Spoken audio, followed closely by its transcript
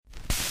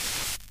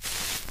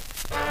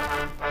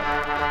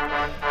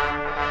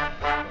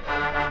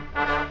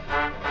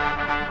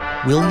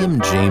William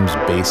James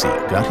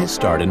Basie got his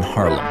start in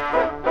Harlem,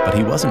 but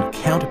he wasn't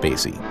Count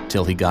Basie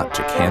till he got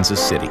to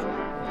Kansas City.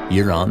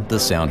 You're on the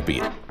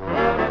Soundbeat.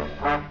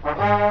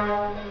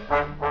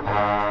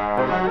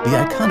 The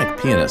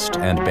iconic pianist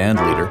and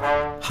bandleader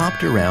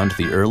hopped around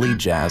the early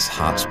jazz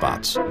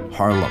hotspots: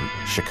 Harlem,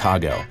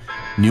 Chicago,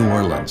 New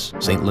Orleans,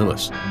 St.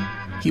 Louis.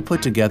 He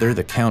put together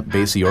the Count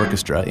Basie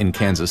Orchestra in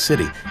Kansas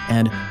City,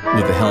 and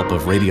with the help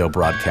of radio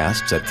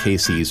broadcasts at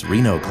KC's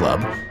Reno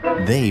Club,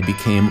 they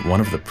became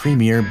one of the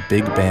premier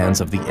big bands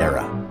of the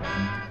era.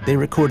 They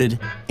recorded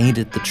Ain't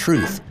It the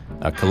Truth,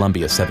 a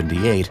Columbia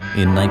 78,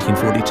 in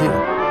 1942.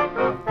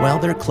 While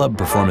their club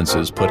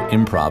performances put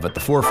improv at the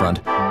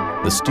forefront,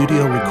 the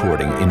studio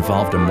recording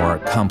involved a more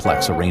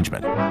complex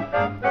arrangement.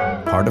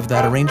 Part of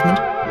that arrangement?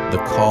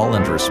 The call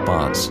and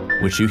response,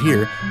 which you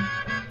hear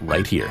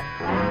right here.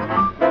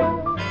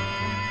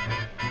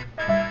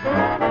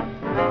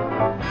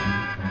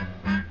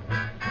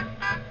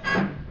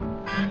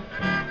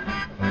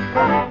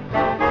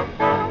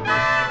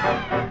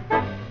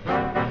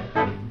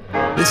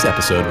 This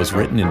episode was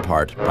written in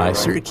part by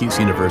Syracuse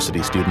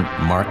University student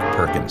Mark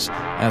Perkins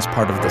as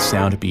part of the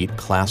Soundbeat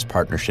Class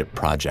Partnership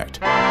Project.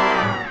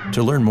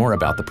 To learn more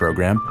about the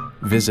program,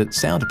 visit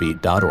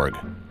soundbeat.org.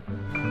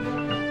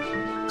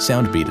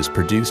 Soundbeat is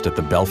produced at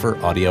the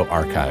Belfer Audio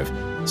Archive,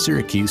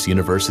 Syracuse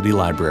University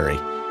Library.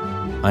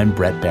 I'm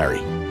Brett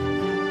Barry.